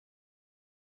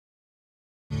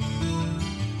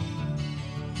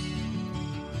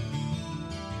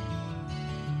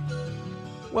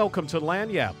Welcome to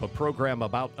Lagniappe, a program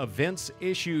about events,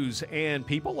 issues, and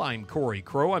people. I'm Cory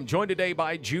Crowe. I'm joined today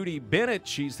by Judy Bennett.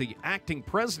 She's the acting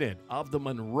president of the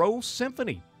Monroe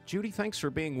Symphony. Judy, thanks for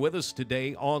being with us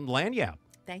today on Lagniappe.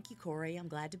 Thank you, Cory. I'm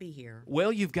glad to be here.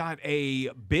 Well, you've got a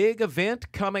big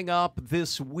event coming up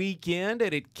this weekend,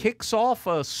 and it kicks off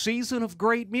a season of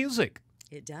great music.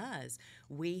 It does.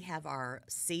 We have our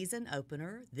season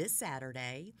opener this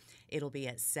Saturday. It'll be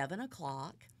at 7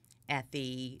 o'clock at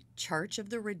the Church of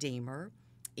the Redeemer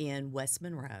in West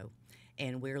Monroe.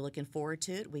 And we're looking forward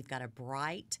to it. We've got a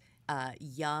bright,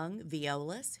 young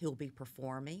violist who'll be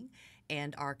performing.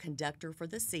 And our conductor for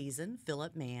the season,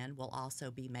 Philip Mann, will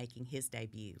also be making his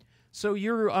debut. So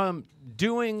you're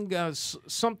doing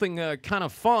something kind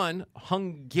of fun,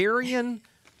 Hungarian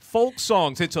folk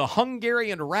songs. It's A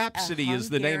Hungarian Rhapsody is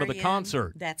the name of the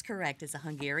concert. That's correct. It's A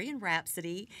Hungarian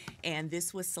Rhapsody, and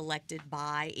this was selected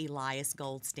by Elias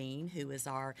Goldstein, who is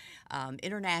our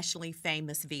internationally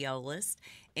famous violist.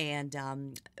 And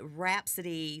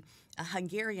Rhapsody, A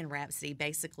Hungarian Rhapsody,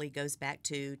 basically goes back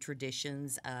to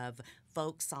traditions of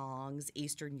folk songs,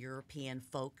 Eastern European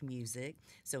folk music.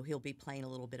 So he'll be playing a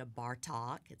little bit of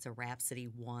Bartók. It's a Rhapsody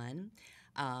 1.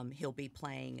 He'll be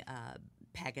playing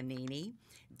Paganini,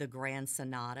 the Grand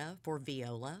Sonata for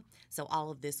viola. So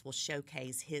all of this will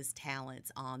showcase his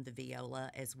talents on the viola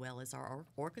as well as our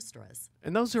orchestras.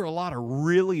 And those are a lot of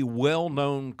really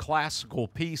well-known classical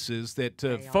pieces that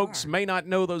folks may not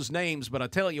know those names, but I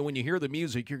tell you, when you hear the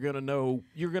music, you're going to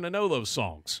know those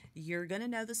songs. You're going to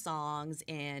know the songs,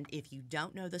 and if you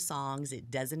don't know the songs,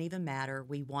 it doesn't even matter.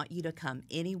 We want you to come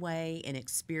anyway and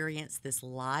experience this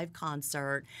live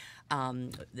concert.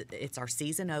 It's our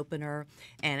season opener,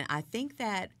 and I think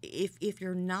that if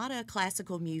you're not a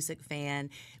classical music fan,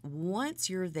 once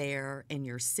you're there and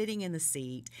you're sitting in the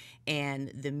seat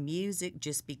and the music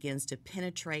just begins to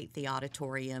penetrate the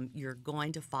auditorium, you're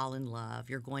going to fall in love.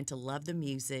 You're going to love the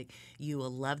music. You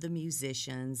will love the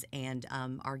musicians and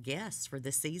our guests for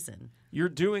this season. You're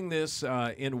doing this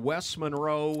in West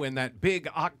Monroe in that big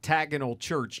octagonal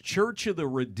church, Church of the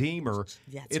Redeemer.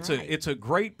 That's right. It's a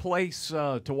great place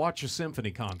to watch a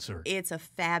symphony concert. It's a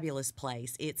fabulous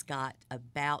place. It's got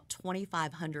about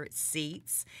 2,500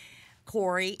 seats,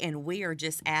 Cory, and we are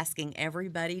just asking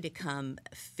everybody to come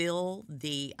fill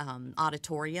the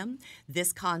auditorium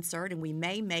this concert, and we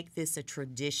may make this a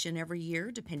tradition every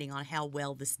year depending on how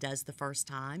well this does the first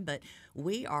time, but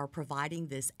we are providing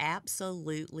this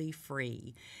absolutely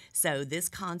free. So this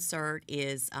concert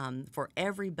is for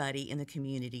everybody in the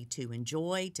community to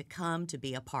enjoy, to come, to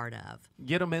be a part of.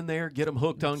 Get them in there, get them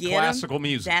hooked on classical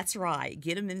music. That's right.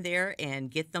 Get them in there and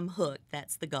get them hooked.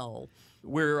 That's the goal.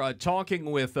 We're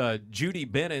talking with Judy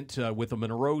Bennett with the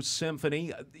Monroe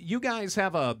Symphony. You guys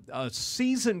have a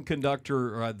season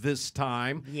conductor this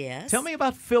time. Yes. Tell me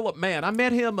about Philip Mann. I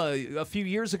met him a few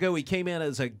years ago. He came in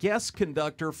as a guest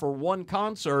conductor for one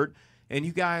concert, and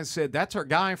you guys said, that's our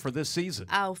guy for this season.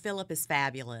 Oh, Philip is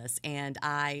fabulous, and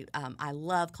I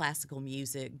love classical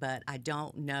music, but I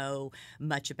don't know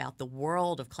much about the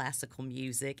world of classical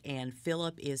music, and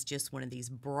Philip is just one of these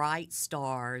bright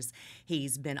stars.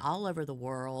 He's been all over the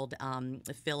world.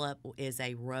 Philip is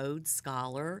a Rhodes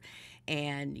Scholar,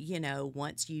 and, you know,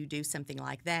 once you do something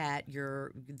like that,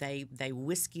 they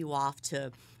whisk you off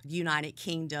to the United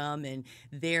Kingdom, and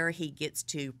there he gets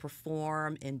to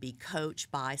perform and be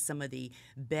coached by some of the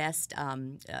best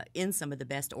in some of the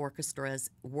best orchestras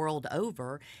world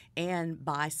over, and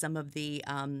by some of the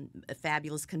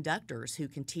fabulous conductors who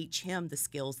can teach him the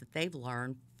skills that they've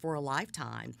learned for a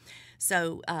lifetime.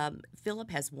 So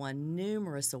Philip has won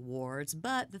numerous awards,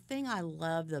 but the thing I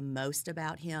love the most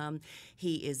about him,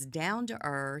 he is down to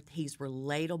earth, he's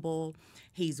relatable,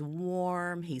 he's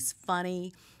warm, he's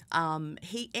funny.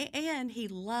 He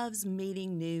loves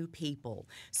meeting new people.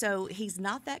 So he's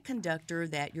not that conductor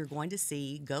that you're going to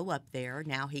see go up there.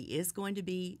 Now, he is going to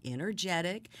be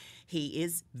energetic. He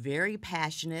is very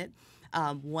passionate.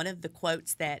 One of the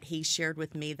quotes that he shared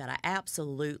with me that I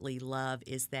absolutely love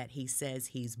is that he says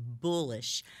he's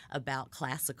bullish about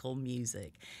classical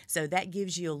music. So that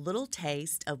gives you a little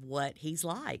taste of what he's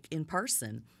like in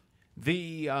person.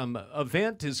 The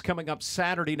event is coming up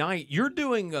Saturday night. You're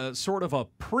doing sort of a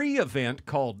pre-event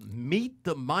called Meet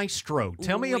the Maestro.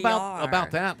 Tell me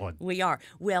about that one. We are.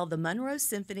 Well, the Monroe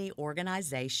Symphony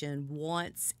organization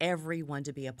wants everyone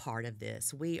to be a part of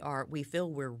this. We feel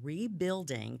we're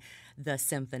rebuilding the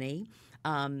symphony.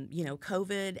 You know,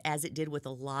 COVID, as it did with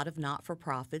a lot of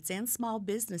not-for-profits and small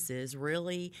businesses,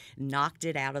 really knocked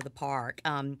it out of the park.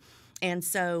 And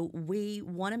so we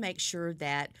want to make sure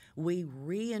that we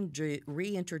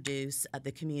reintroduce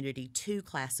the community to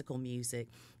classical music.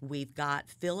 We've got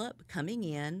Philip coming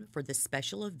in for this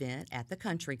special event at the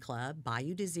country club,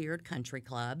 Bayou Désiré Country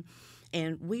Club.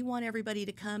 And we want everybody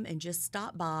to come and just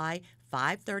stop by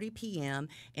 5:30 p.m.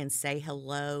 and say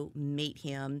hello, meet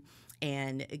him,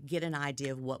 and get an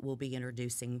idea of what we'll be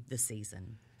introducing this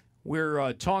season.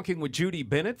 We're talking with Judy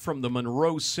Bennett from the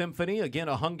Monroe Symphony. Again,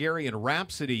 A Hungarian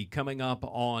Rhapsody coming up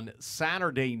on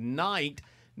Saturday night.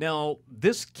 Now,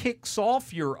 this kicks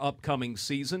off your upcoming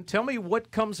season. Tell me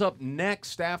what comes up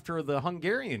next after the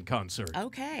Hungarian concert.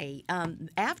 Okay.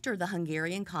 After the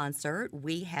Hungarian concert,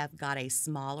 we have got a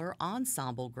smaller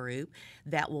ensemble group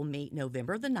that will meet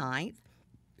November the 9th,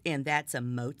 and that's a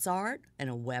Mozart and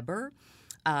a Weber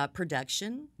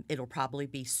production. It'll probably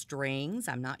be strings.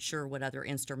 I'm not sure what other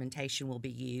instrumentation will be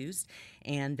used.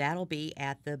 And that'll be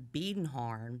at the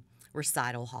Biedenhorn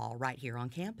Recital Hall right here on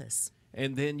campus.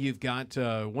 And then you've got,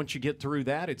 once you get through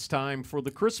that, it's time for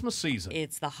the Christmas season.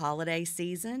 It's the holiday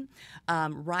season.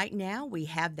 Right now, we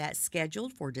have that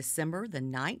scheduled for December the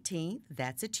 19th.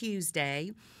 That's a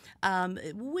Tuesday.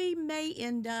 We may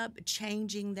end up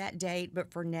changing that date,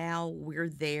 but for now, we're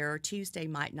there. Tuesday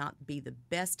might not be the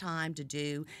best time to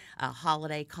do a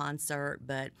holiday concert,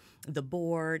 but the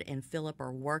board and Philip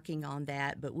are working on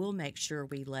that, but we'll make sure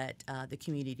we let the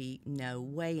community know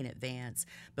way in advance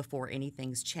before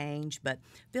anything's changed. But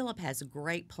Philip has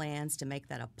great plans to make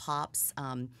that a Pops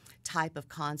type of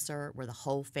concert where the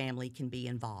whole family can be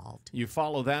involved. You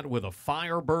follow that with a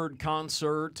Firebird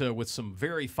concert with some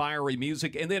very fiery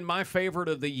music. And then my favorite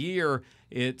of the year,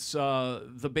 it's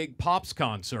the big Pops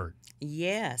concert.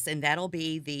 Yes, and that'll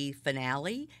be the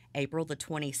finale, April the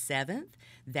 27th.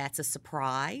 That's a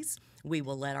surprise. We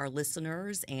will let our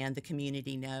listeners and the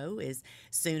community know as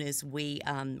soon as we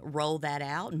roll that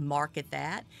out and market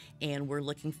that, and we're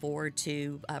looking forward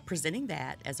to presenting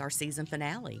that as our season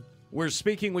finale. We're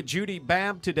speaking with Judy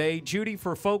Babb today. Judy,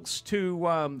 for folks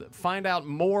to find out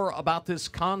more about this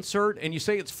concert, and you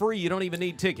say it's free, you don't even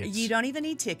need tickets. You don't even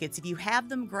need tickets. If you have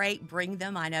them, great, bring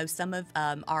them. I know some of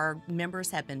our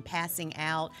members have been passing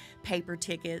out paper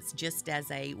tickets just as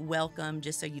a welcome,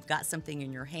 just so you've got something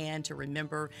in your hand to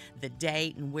remember the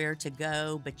date and where to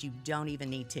go, but you don't even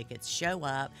need tickets. Show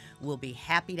up. We'll be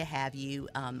happy to have you,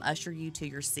 usher you to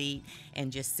your seat,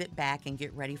 and just sit back and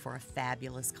get ready for a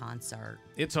fabulous concert.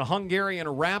 It's A Hungarian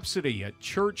Rhapsody at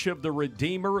Church of the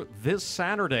Redeemer this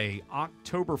Saturday,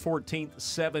 October 14th,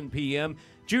 7 p.m.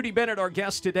 Judy Bennett, our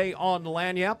guest today on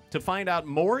Lagniappe. To find out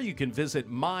more, you can visit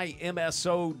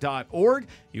mymso.org.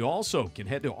 You also can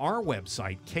head to our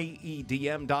website,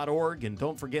 KEDM.org. And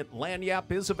don't forget,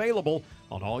 Lagniappe is available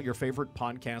on all your favorite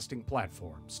podcasting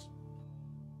platforms.